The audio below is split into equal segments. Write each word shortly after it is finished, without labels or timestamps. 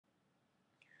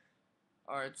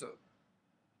Alright, so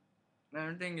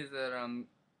another thing is that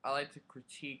I like to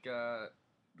critique the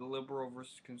liberal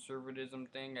versus conservatism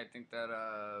thing. I think that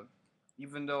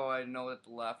even though I know that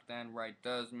the left and right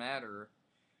does matter,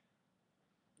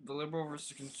 the liberal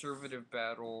versus conservative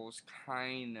battle is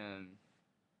kind of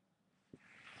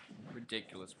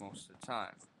ridiculous most of the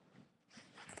time.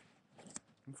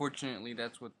 Unfortunately,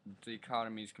 that's what the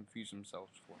economies confuse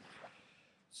themselves for.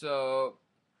 So,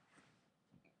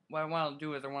 what I want to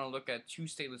do is I want to look at two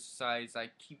stateless societies I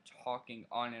keep talking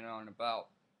on and on about.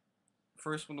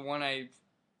 First one, the one I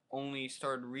only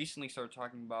recently started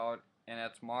talking about, and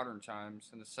that's modern times.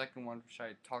 And the second one, which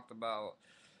I talked about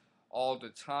all the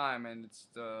time, and it's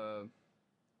the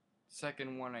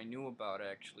second one I knew about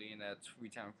actually, and that's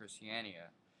Freetown, Christiania.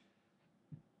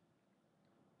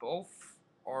 Both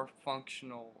are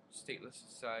functional stateless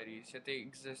societies, yet they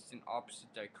exist in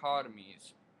opposite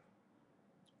dichotomies.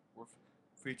 With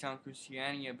Freetown,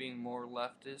 Christiania being more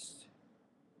leftist,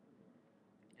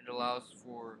 it allows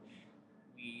for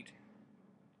weed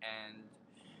and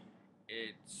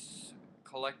it's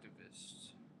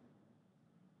collectivist,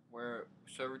 where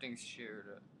so everything's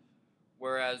shared.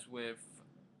 Whereas with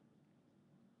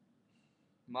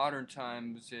modern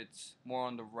times, it's more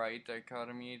on the right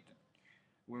dichotomy.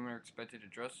 Women are expected to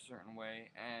dress a certain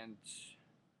way, and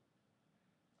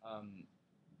um,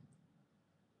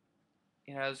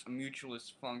 it has a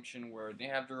mutualist function where they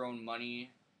have their own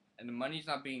money, and the money's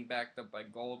not being backed up by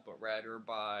gold, but rather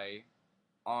by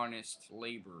honest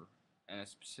labor and a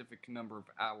specific number of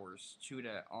hours to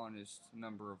that honest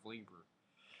number of labor.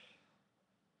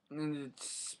 And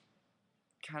it's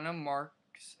kind of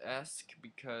Marxist-esque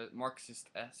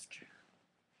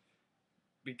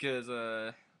because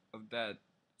of that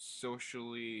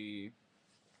socially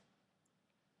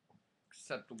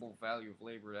acceptable value of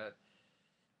labor. That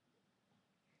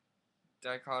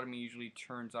dichotomy usually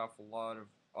turns off a lot of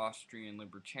Austrian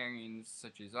libertarians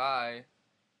such as I,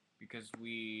 because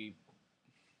we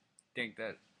think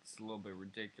that it's a little bit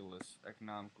ridiculous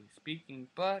economically speaking,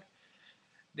 but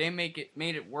they made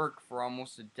it work for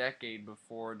almost a decade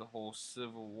before the whole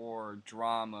Civil War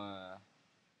drama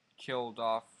killed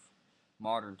off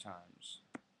modern times.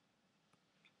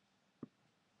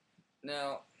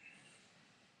 Now,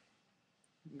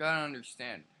 you gotta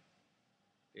understand,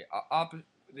 they,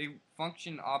 they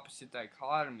function opposite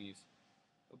dichotomies,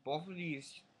 but both of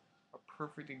these are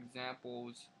perfect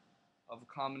examples of a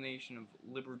combination of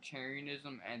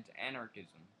libertarianism and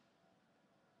anarchism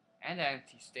and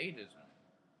anti-statism.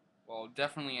 Well,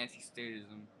 definitely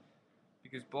anti-statism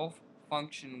because both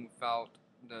function without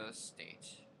the state.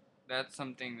 That's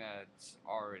something that's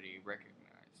already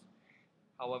recognized.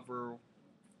 However,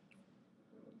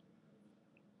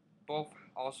 both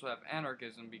also have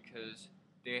anarchism because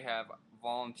they have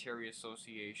voluntary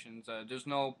associations. There's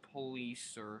no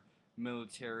police or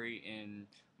military in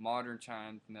modern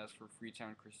times, and as for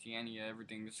Freetown Christiania,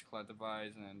 everything is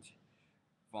collectivized and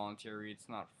voluntary. It's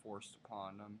not forced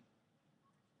upon them.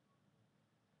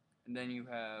 And then you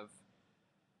have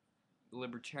the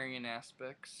libertarian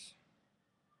aspects.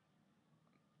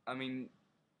 I mean,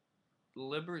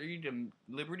 liberties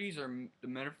are the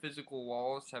metaphysical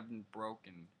walls have been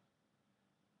broken.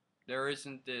 There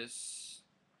isn't this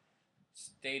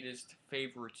statist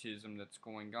favoritism that's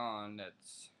going on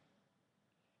that's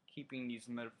keeping these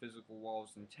metaphysical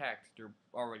walls intact. They're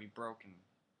already broken.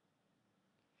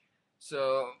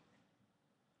 So,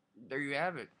 there you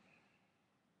have it.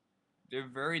 They're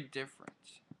very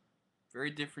different.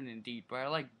 Very different indeed, but I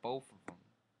like both of them.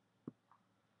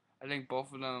 I think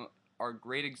both of them are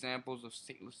great examples of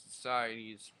stateless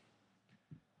societies.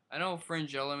 I know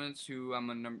Fringe Elements, who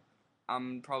I'm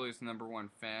probably his number one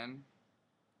fan.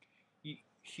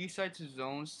 He cites his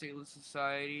own stateless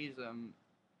societies,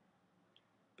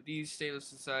 but these stateless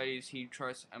societies he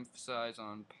tries to emphasize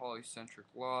on polycentric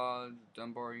law,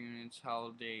 Dunbar units,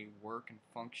 how they work and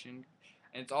function,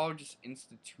 and it's all just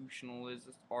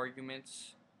institutionalist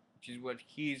arguments, which is what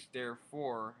he's there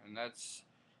for, and that's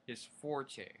his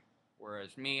forte.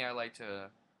 Whereas me, I like to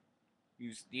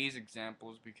use these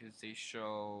examples because they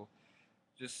show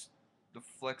just the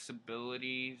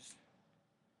flexibilities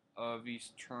of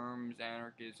these terms: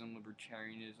 anarchism,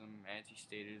 libertarianism,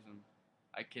 anti-statism.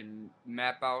 I can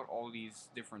map out all these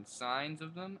different signs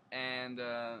of them, and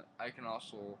I can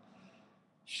also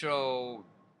show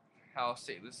how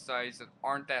stateless societies that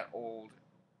aren't that old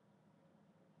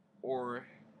or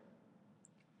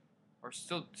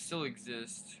still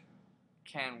exist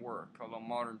can work. Although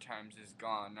modern times is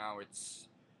gone, now it's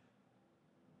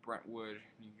Brentwood,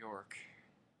 New York.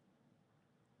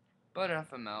 But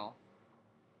FML.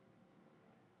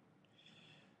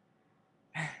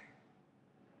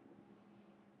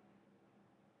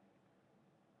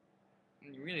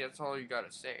 Really, that's all you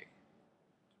gotta say.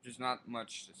 There's not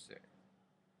much to say.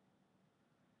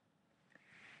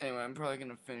 Anyway, I'm probably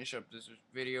gonna finish up this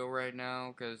video right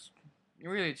now because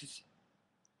really it's just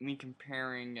me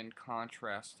comparing and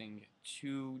contrasting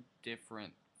two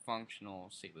different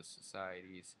functional stateless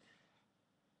societies.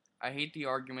 I hate the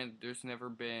argument that there's never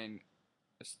been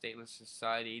a stateless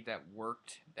society that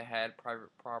worked, that had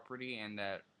private property, and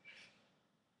that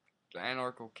the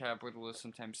anarcho-capitalists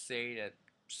sometimes say that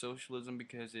socialism,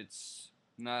 because it's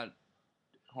not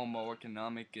homo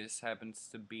economicus, happens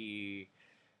to be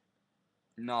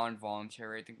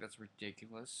non-voluntary. I think that's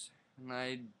ridiculous, and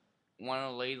I want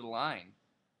to lay the line.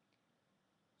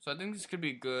 So I think this could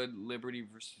be a good liberty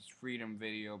versus freedom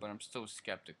video, but I'm still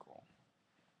skeptical.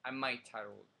 I might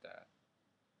title it that.